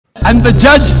And the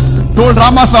judge told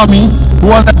Ramaswamy, who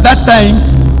was at that time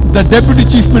the Deputy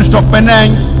Chief Minister of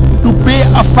Penang, to pay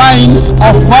a fine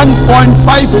of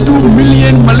 1.52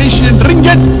 million Malaysian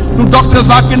ringgit to Dr.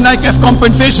 Zakir Naik as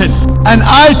compensation. And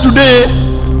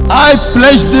I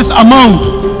pledge this amount,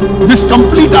 this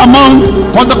complete amount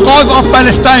for the cause of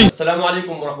Palestine. السلام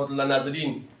علیکم ورحمۃ اللہ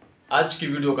ناظرین، آج کی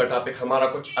video کا topic ہمارا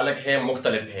کچھ الگ ہے،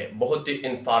 مختلف ہے، بہت ہی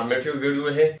انفارمیٹیو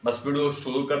ویڈیو ہے۔ بس ویڈیو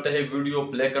شروع کرتے ہیں۔ ویڈیو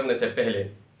پلے کرنے سے پہلے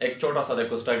ایک چھوٹا سا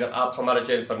ریکویسٹ ہے، اگر آپ ہمارے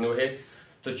چینل پر نیو ہے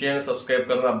تو چینل سبسکرائب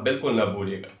کرنا بالکل نہ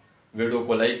بھولیے گا۔ ویڈیو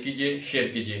کو لائک کیجئے، شیئر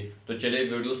کیجئے۔ تو چلے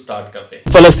ویڈیو سٹارٹ کرتے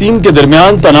ہیں۔ فلسطین کے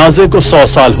درمیان تنازع کو 100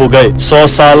 سال ہو گئے۔ 100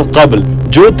 سال قبل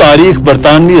جو تاریخ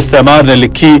برطانوی استعمار نے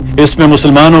لکھی، اس میں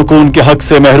مسلمانوں کو ان کے حق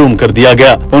سے محروم کر دیا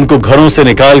گیا، ان کو گھروں سے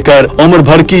نکال کر عمر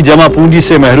بھر کی جمع پونجی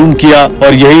سے محروم کیا،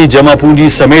 اور یہی جمع پونجی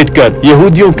سمیٹ کر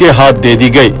یہودیوں کے ہاتھ دے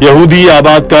دی گئی۔ یہودی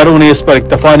آباد کاروں نے اس پر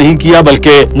اکتفا نہیں کیا،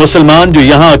 بلکہ مسلمان جو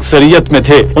یہاں اکثریت میں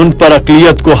تھے ان پر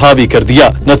اقلیت کو حاوی کر دیا۔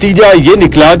 نتیجہ یہ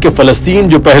نکلا کہ فلسطین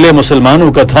جو پہلے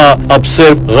مسلمانوں کا تھا، اب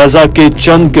صرف غزہ کے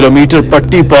چند کلومیٹر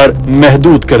پٹی پر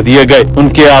محدود کر دیے گئے۔ ان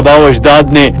کے آباء و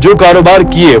اجداد نے جو کاروبار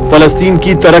کیے، فلسطین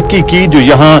کی ترقی کی، جو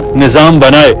یہاں نظام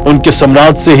بنائے، ان کے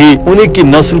سمراج سے ہی انہیں کی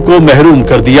نسل کو محروم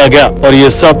کر دیا گیا، اور یہ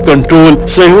سب کنٹرول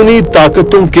صہیونی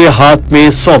طاقتوں کے ہاتھ میں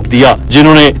سونپ دیا،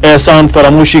 جنہوں نے احسان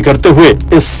فراموشی کرتے ہوئے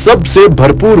اس سب سے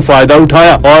بھرپور فائدہ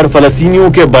اٹھایا، اور فلسطینیوں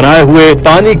کے بنائے ہوئے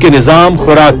پانی کے نظام،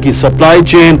 خوراک کی سپلائی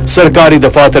چین، سرکاری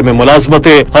دفاتر میں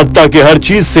ملازمتیں، حتیٰ کہ ہر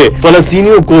چیز سے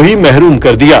فلسطینیوں کو ہی محروم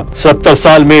کر دیا۔ 70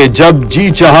 سال میں جب جی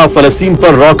چاہا فلسطین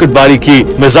پر راکٹ باری کی،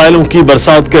 میزائلوں کی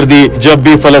برسات کر دی۔ جب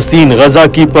بھی فلسطین غزہ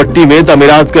کی پٹی میں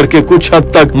تعمیرات کر کے کچھ حد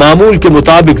تک معمول کے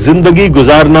مطابق زندگی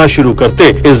گزارنا شروع کرتے،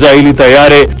 اسرائیلی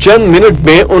طیارے چند منٹ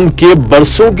میں ان کے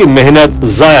برسوں کی محنت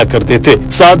ضائع کر دیتے۔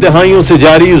 7 دہائیوں سے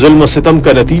جاری ظلم و ستم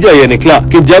کا نتیجہ یہ نکلا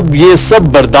کہ جب یہ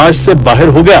سب برداشت سے باہر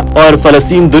ہو گیا اور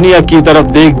فلسطین دنیا کی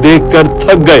طرف دیکھ دیکھ کر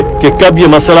تھک گئے کہ کب یہ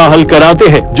مسئلہ حل کراتے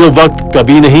ہیں جو وقت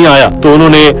کبھی نہیں آیا، تو انہوں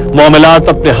نے معاملات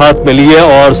اپنے ہاتھ میں لیے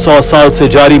اور 100 سال سے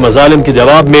جاری مظالم کے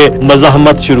جواب میں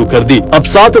مزاحمت شروع کر دی۔ اب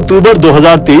 7 اکتوبر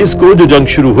 2023 کو جو جنگ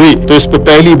شروع ہوئی تو اس پہ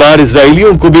پہلی بار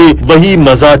اسرائیلیوں کو بھی وہی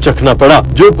مزہ چکھنا پڑا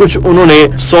جو کچھ انہوں نے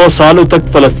 100 سالوں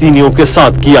تک فلسطینیوں کے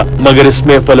ساتھ کیا، مگر اس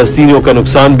میں فلسطینیوں کا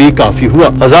نقصان بھی کافی ہوا۔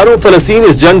 ہزاروں فلسطین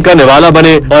اس جنگ کا نوالا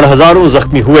بنے اور ہزاروں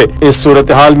زخمی ہوئے۔ اس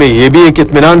صورتحال میں یہ بھی ایک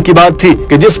اطمینان کی بات تھی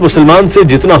کہ جس مسلمان سے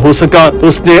جتنا ہو سکا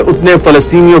اس نے اتنے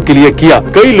فلسطینیوں کے لیے کیا۔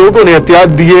 کئی لوگوں نے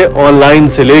احتیاط دیے، آن لائن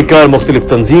سے لے کر مختلف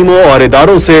تنظیموں اور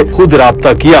اداروں سے خود رابطہ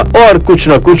کیا اور کچھ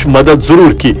نہ کچھ مدد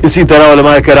ضرور کی۔ اسی طرح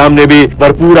علماء کرام نے بھی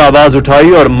بھرپور آواز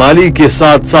اٹھائی اور مالی کے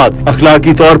ساتھ ساتھ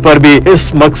اخلاقی طور پر بھی اس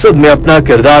مقصد میں اپنا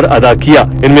کردار ادا کیا۔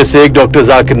 ان میں سے ایک ڈاکٹر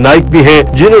ذاکر نائک بھی ہیں،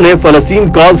 جنہوں نے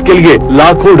فلسطین کاز کے لیے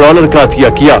لاکھوں ڈالر کا عطیہ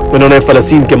کیا۔ انہوں نے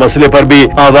فلسطین کے مسئلے پر بھی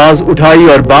آواز اٹھائی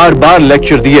اور بار بار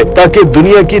لیکچر دیے تاکہ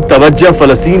دنیا کی توجہ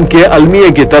فلسطین کے المیہ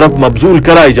کی طرف مبذول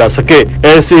کرائی جا سکے۔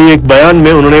 ایسے ہی ایک بیان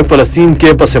میں انہوں نے فلسطین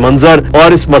کے پس منظر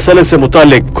اور اس مسئلے سے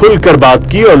متعلق کھل کر بات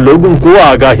کی اور لوگوں کو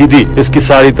آگاہی دی۔ اس کی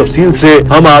ساری تفصیل سے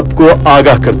ہم آپ کو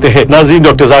آگاہ کرتے ہیں۔ ناظرین،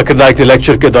 ڈاکٹر ذاکر نائک نے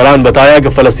لیکچر کے دوران بتایا کہ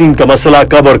فلسطین کا مسئلہ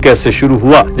کب اور کیسے شروع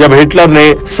ہوا۔ جب ہٹلر نے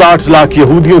 60 لاکھ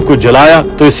یہودیوں کو جلایا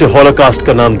تو اسے ہولوکاسٹ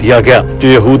کا نام دیا گیا۔ جو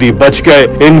یہودی بچ گئے،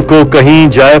 ان کو کہیں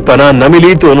جائے پناہ نہ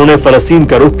ملی تو انہوں نے فلسطین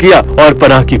کا رخ کیا اور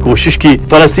پناہ کی کوشش کی۔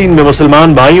 فلسطین میں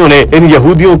مسلمان بھائیوں نے ان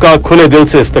یہودیوں کا کھلے دل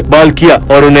سے استقبال کیا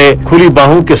اور انہیں کھلی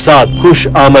باہوں کے ساتھ خوش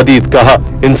آمدید کہا۔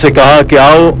 ان سے کہا کہ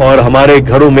آؤ اور ہمارے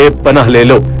گھروں میں پناہ لے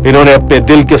لو۔ انہوں نے اپنے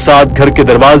دل کے ساتھ گھر کے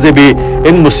دروازے بھی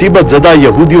ان مصیبت زدہ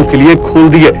یہودیوں کے لیے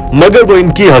کھول دیے، مگر وہ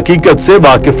ان کی حقیقت سے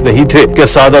واقف نہیں تھے کہ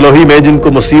سادہ لوہی میں جن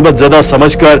کو مصیبت زدہ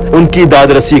سمجھ کر ان کی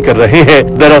داد رسی کر رہے ہیں،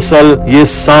 دراصل یہ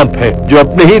سانپ ہیں جو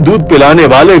اپنے ہی دودھ پلانے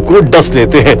والے کو ڈس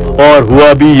لیتے ہیں۔ اور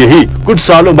ہوا بھی یہی۔ کچھ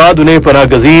سالوں بعد انہیں پناہ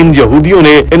گزین یہودیوں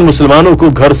نے ان مسلمانوں کو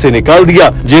گھر سے نکال دیا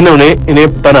جنہوں نے انہیں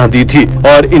پناہ دی تھی،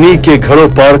 اور انہی کے گھروں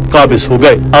پر قابض ہو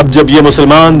گئے۔ اب جب یہ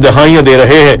مسلمان دہائیاں دے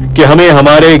رہے ہیں کہ ہمیں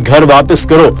ہمارے گھر واپس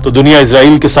کرو، تو دنیا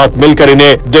اسرائیل کے ساتھ مل کر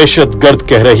انہیں دہشت گرد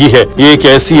کہہ رہی ہے۔ یہ ایک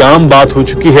ایسی عام بات ہو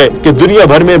چکی ہے کہ دنیا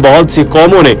بھر میں بہت سی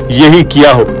قوموں نے یہی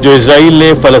کیا ہو جو اسرائیل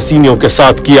نے فلسطینیوں کے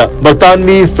ساتھ کیا۔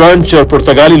 برطانوی، فرانچ اور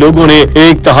پرتگالی لوگوں نے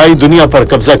 1/3 دنیا پر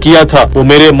قبضہ کیا تھا۔ وہ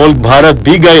میرے ملک بھارت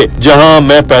بھی گئے جہاں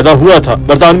میں پیدا ہوا تھا۔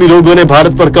 برطانوی لوگوں نے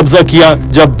بھارت پر قبضہ کیا۔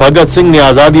 جب بھگت سنگھ نے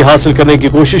آزادی حاصل کرنے کی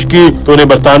کوشش کی تو انہیں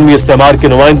برطانوی استعمار کے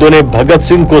نمائندوں نے بھگت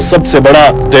سنگھ کو سب سے بڑا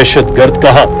دہشت گرد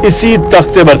کہا۔ اسی जब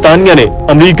तख्त बरतानिया ने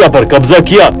अमेरिका पर कब्जा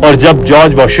किया और जब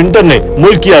जॉर्ज वाशिंगटन ने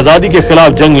मुल्क की आजादी के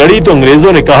खिलाफ जंग लड़ी तो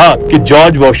अंग्रेजों ने कहा कि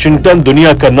जॉर्ज वाशिंगटन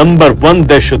दुनिया का नंबर 1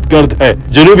 दहशतगर्द है।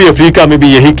 जनूबी अफ्रीका में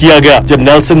भी यही किया गया। जब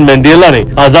नेल्सन मंडेला ने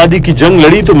आजादी की जंग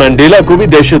लड़ी तो मंडेला को भी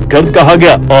दहशतगर्द कहा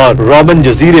गया और रॉबन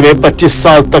जजीरे में 25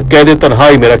 साल तक कैद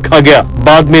तन्हाई में रखा गया।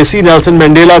 बाद में इसी नेल्सन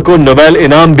मंडेला को नोबेल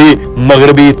इनाम भी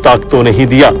मगरबी ताकतों ने ही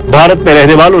दिया। भारत में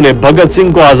रहने वालों ने भगत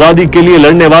सिंह को आजादी के लिए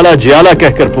लड़ने वाला जियाला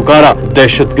कहकर पुकारा,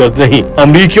 दहशतगर्द नहीं।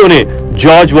 अमरीकियों ने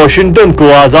जॉर्ज वाशिंगटन को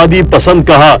आजादी पसंद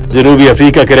कहा। जनूबी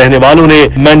अफ्रीका के रहने वालों ने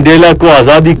मंडेला को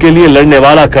आजादी के लिए लड़ने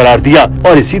वाला करार दिया।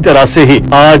 और इसी तरह से ही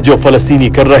आज जो फलस्तीनी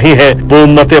कर रहे हैं वो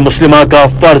उम्मत मुस्लिमा का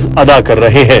फर्ज अदा कर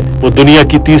रहे हैं। वो दुनिया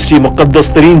की तीसरी मुकद्दस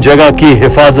तरीन जगह की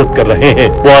हिफाजत कर रहे हैं।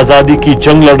 वो आजादी की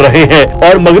जंग लड़ रहे हैं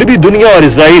और मगरबी दुनिया और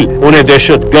इसराइल उन्हें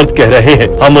दहशतगर्द कह रहे हैं।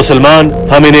 हम मुसलमान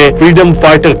हम इन्हें फ्रीडम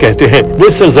फाइटर कहते हैं। वो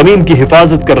इस सरजमीन की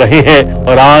हिफाजत कर रहे हैं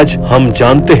और आज हम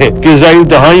जानते हैं कि इसराइल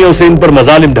दहाइयों से इन पर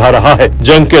मजालिम ढा रहा है।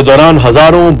 जंग के दौरान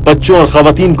हजारों बच्चों और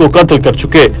खवातीन को कत्ल कर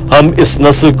चुके। हम इस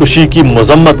नस्ल कुशी की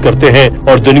मजम्मत करते हैं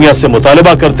और दुनिया से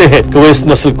मुतालबा करते हैं कि वो इस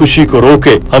नस्ल कुशी को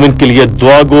रोके। हम इनके लिए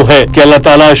दुआ गो है कि अल्लाह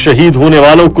ताला शहीद होने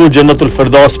वालों को जन्नतुल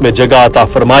फिरदौस में जगह अता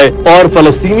फरमाए और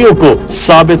फलस्तीनियों को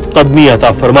साबित कदमी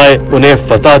अता फरमाए, उन्हें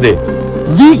फतह दे।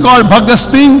 We call Bhagat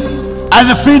Singh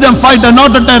as a freedom fighter,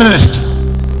 not a terrorist.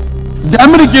 The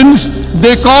Americans,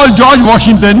 they call George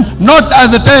Washington not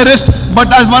as a terrorist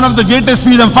but as one of the greatest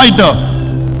freedom fighter.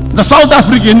 The South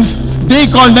Africans, they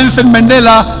call Nelson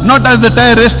Mandela not as a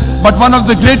terrorist but one of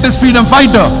the greatest freedom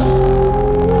fighter.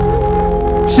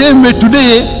 Same way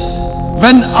today,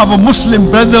 when our Muslim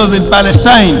brothers in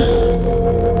Palestine,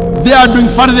 they are doing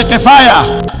Farz Kifaya.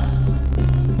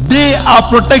 They are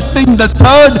protecting the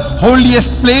third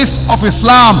holiest place of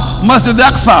Islam, Masjid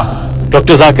Aqsa.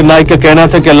 Doctor Zakir Naik का कहना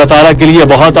था कि अल्लाह ताला के लिए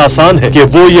बहुत आसान है कि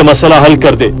वो ये मसला हल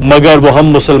कर दे, मगर वो हम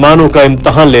मुसलमानों का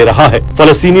इम्तहान ले रहा है।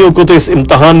 फलस्तीनियों को तो इस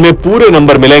इम्तहान में पूरे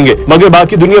नंबर मिलेंगे, मगर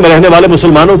बाकी दुनिया में रहने वाले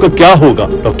मुसलमानों का क्या होगा?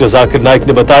 डॉक्टर जाकिर नाइक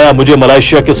ने बताया, मुझे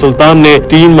मलेशिया के सुल्तान ने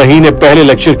 3 महीने पहले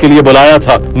लेक्चर के लिए बुलाया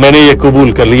था, मैंने ये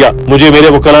कबूल कर लिया। मुझे मेरे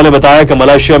वकला ने बताया कि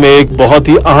मलेशिया में एक बहुत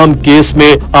ही अहम केस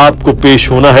में आपको पेश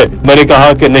होना है। मैंने कहा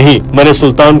कि नहीं, मैंने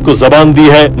सुल्तान को जबान दी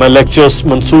है, मैं लेक्चर्स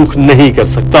मनसूख नहीं कर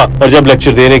सकता। और जब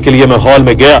लेक्चर देने के लिए हॉल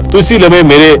में गया तो इसी लम्हे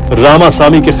मेरे रामा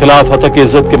सामी के खिलाफ हतक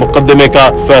इज्जत के मुकदमे का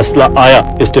फैसला आया।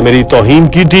 इसने मेरी तौहीन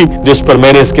की थी जिस पर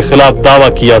मैंने इसके खिलाफ दावा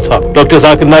किया था। डॉक्टर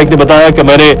जाकिर नाइक ने बताया कि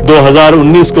मैंने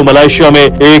 2019 को मलेशिया में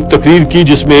एक तकरीर की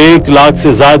जिसमें 1 लाख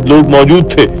से ज्यादा लोग मौजूद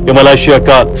थे। ये मलेशिया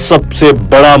का सबसे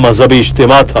बड़ा मजहबी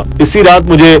इज्तिमा था। इसी रात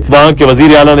मुझे वहाँ के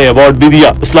वजीर आला ने अवार्ड भी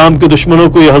दिया। इस्लाम के दुश्मनों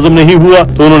को यह हजम नहीं हुआ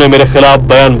तो उन्होंने मेरे खिलाफ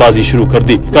बयानबाजी शुरू कर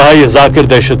दी। कहा यह जाकिर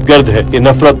दहशतगर्द है, ये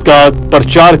नफरत का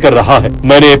प्रचार कर रहा है।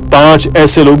 मैंने 5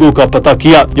 ऐसे लोगों का पता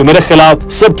किया जो मेरे खिलाफ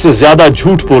सबसे ज्यादा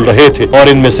झूठ बोल रहे थे और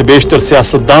इनमें से बेशतर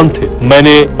सियासतदान थे।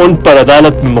 मैंने उन पर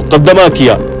अदालत में मुकदमा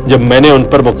किया। जब मैंने उन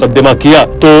पर मुकदमा किया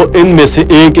तो इनमें से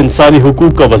एक इंसानी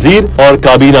हुकूक का वजीर और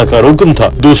काबीना का रुकन था,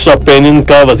 दूसरा पेनिंग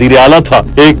का वजीर आला था,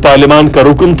 एक पार्लियामान का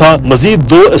रुकन था, मजीद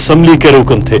 2 असेंबली के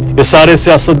रुकन थे। ये सारे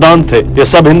सियासतदान थे, ये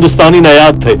सब हिंदुस्तानी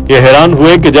नायाब थे। ये हैरान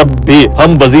हुए कि जब भी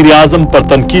हम वजीर आजम पर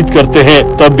तनकीद करते हैं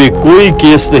तब भी कोई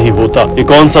केस नहीं होता। ये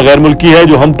कौन सा गैर मुल्की है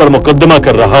जो हम पर मुकदमा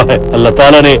कर रहा है? अल्लाह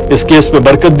ताला ने इस केस में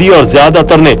बरकत दी और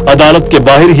ज्यादातर ने अदालत के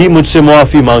बाहर ही मुझसे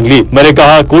मुआफी मांग ली। मैंने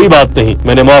कहा कोई बात नहीं,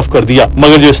 मैंने माफ कर दिया,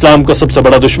 मगर जो इस्लाम का सबसे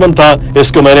बड़ा दुश्मन था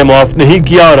इसको मैंने माफ नहीं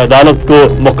किया और अदालत को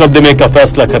मुकदमे का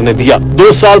फैसला करने दिया।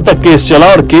 2 साल तक केस चला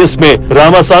और केस में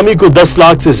रामासामी को 10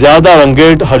 लाख से ज्यादा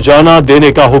रंगेट हर्जाना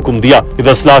देने का हुक्म दिया।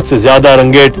 10 लाख से ज्यादा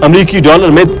रंगेट अमेरिकी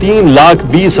डॉलर में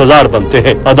 3,20,000 बनते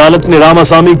हैं। अदालत ने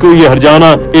रामासामी को ये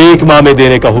हर्जाना 1 माह में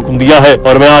देने का हुक्म दिया है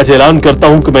और मैं आज ऐलान करता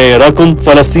हूँ कि मैं ये रकम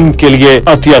फलस्तीन के लिए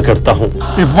अतिया करता हूँ।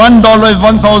 If $1 is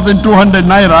 1,200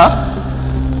 naira,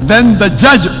 then the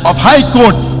judge of High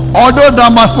Court ordered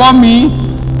Ramaswamy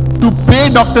to pay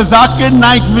Dr. Zakir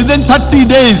Naik within 30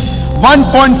 days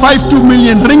 1.52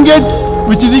 million ringgit,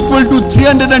 which is equal to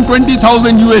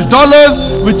 $320,000 US,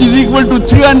 which is equal to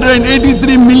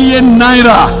 383 million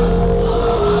naira.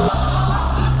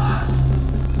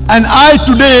 And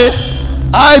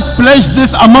I pledge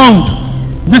this amount,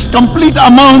 this complete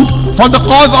amount for the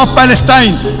cause of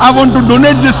Palestine. I want to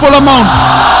donate this full amount.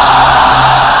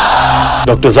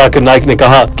 Doctor Zakir Naik ने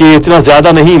कहा कि इतना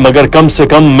ज्यादा नहीं मगर कम से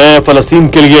कम मैं फलस्तीन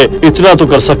के लिए इतना तो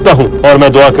कर सकता हूँ और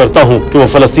मैं दुआ करता हूँ कि वो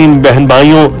फलस्तीन बहन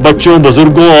भाइयों, बच्चों,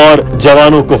 बुजुर्गों और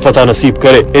जवानों को फतह नसीब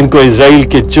करे। इनको इजराइल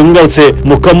के जंगल से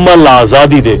मुकम्मल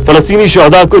आजादी दे, फलस्तीनी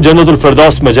शहदा को जन्नतुल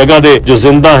फिरदौस में जगह दे, जो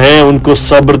जिंदा हैं उनको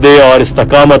सब्र दे और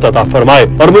इस्तकामत अता फरमाए।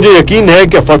 और मुझे यकीन है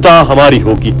कि फतह हमारी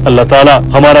होगी। अल्लाह ताला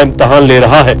हमारा इम्तहान ले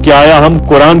रहा है कि आया हम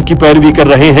कुरान की पैरवी कर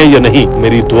रहे हैं या नहीं।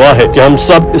 मेरी दुआ है कि हम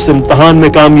सब इस इम्तहान में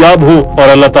कामयाब हों اور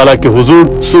اللہ تعالیٰ کے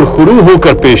حضور سرخرو ہو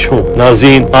کر پیش ہوں۔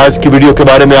 ناظرین، آج کی ویڈیو کے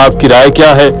بارے میں آپ کی رائے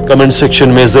کیا ہے؟ کمنٹ سیکشن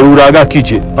میں ضرور آگاہ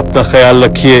کیجیے۔ اپنا خیال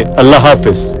رکھیے۔ اللہ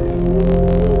حافظ۔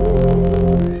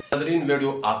 ناظرین،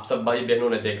 ویڈیو آپ سب بھائی بہنوں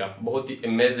نے دیکھا، بہت ہی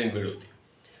امیزنگ ویڈیو تھی۔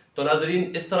 تو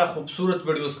ناظرین، اس طرح خوبصورت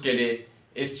ویڈیوز کے لیے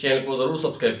اس چینل کو ضرور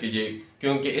سبسکرائب کیجیے،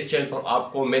 کیونکہ اس چینل پر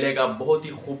آپ کو ملے گا بہت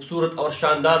ہی خوبصورت اور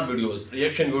شاندار ویڈیوز،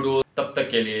 ریئیکشن ویڈیوز۔ تب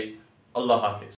تک کے لیے اللہ حافظ۔